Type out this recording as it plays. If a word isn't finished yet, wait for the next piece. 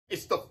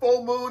It's the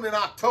full moon in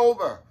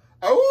October.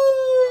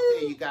 Oh,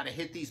 you got to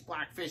hit these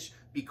blackfish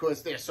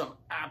because there's some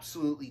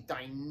absolutely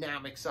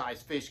dynamic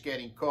sized fish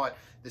getting caught.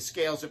 The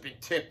scales have been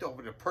tipped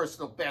over the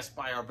personal best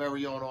by our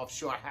very own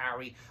offshore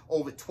Harry,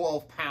 over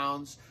 12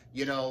 pounds.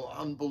 You know,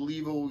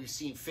 unbelievable. We've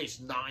seen fish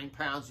 9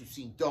 pounds. We've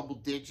seen double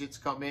digits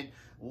come in.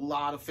 A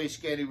lot of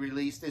fish getting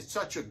released. There's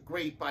such a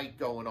great bite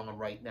going on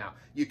right now.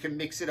 You can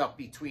mix it up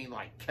between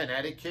like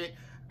Connecticut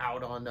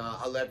out on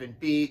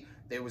 11B.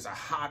 There was a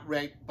hot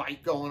red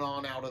bite going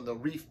on out on the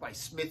reef by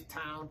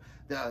Smithtown.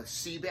 The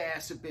sea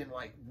bass have been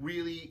like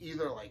really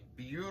either like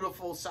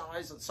beautiful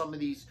size on some of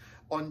these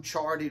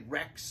uncharted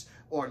wrecks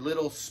or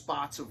little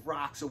spots of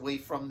rocks away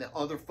from the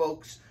other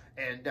folks.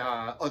 And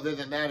other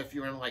than that, if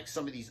you're in like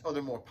some of these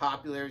other more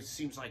popular, it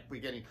seems like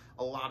we're getting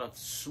a lot of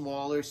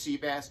smaller sea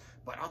bass.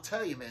 But I'll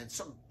tell you, man,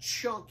 some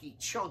chunky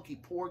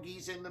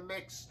porgies in the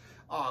mix.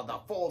 The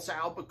false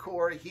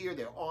albacore here,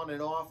 they're on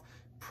and off.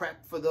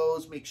 Prep for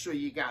those. Make sure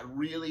you got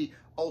really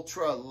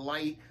ultra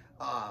light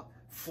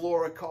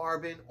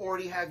fluorocarbon.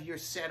 Already have your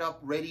setup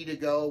ready to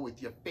go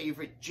with your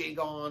favorite jig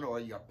on or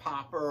your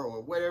popper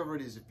or whatever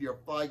it is if you're a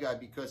fly guy,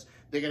 because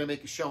they're going to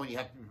make a show and you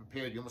have to be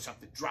prepared. You almost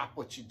have to drop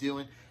what you're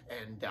doing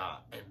and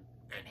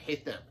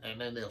hit them, and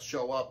then they'll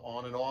show up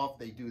on and off.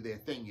 They do their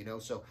thing, you know.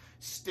 So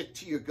stick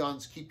to your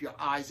guns, keep your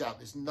eyes out.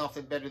 There's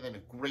nothing better than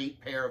a great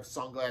pair of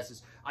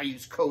sunglasses. I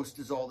use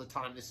coasters all the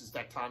time. This is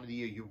that time of the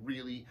year you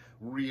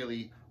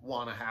really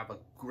want to have a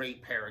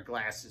great pair of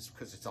glasses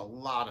because it's a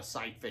lot of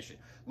sight fishing.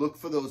 Look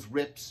for those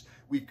rips.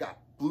 We've got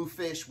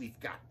bluefish, we've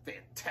got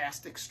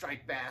fantastic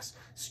striped bass,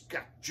 we've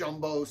got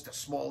jumbos, the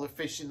smaller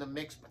fish in the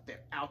mix, but they're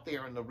out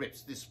there in the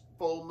rips. This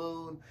full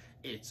moon,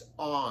 it's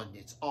on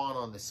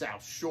the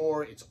South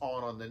Shore, it's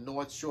on the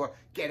North Shore.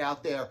 Get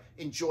out there,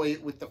 enjoy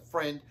it with a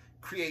friend,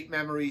 create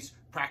memories,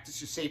 practice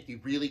your safety,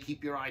 really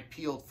keep your eye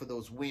peeled for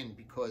those wind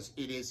because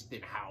it has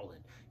been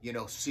howling, you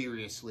know,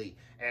 seriously.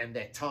 And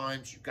at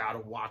times you got to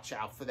watch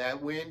out for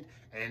that wind,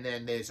 and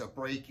then there's a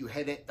break, you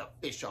hit it, the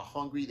fish are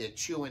hungry, they're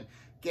chewing.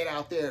 Get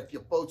out there. If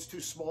your boat's too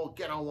small,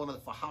 get on one of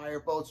the for-hire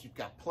boats. You've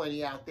got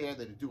plenty out there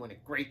that are doing a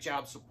great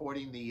job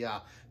supporting the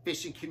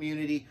fishing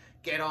community.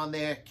 Get on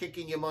there,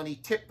 kicking your money,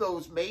 tip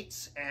those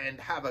mates, and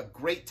have a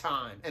great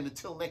time. And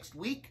until next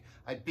week,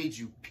 I bid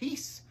you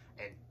peace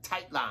and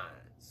tight line.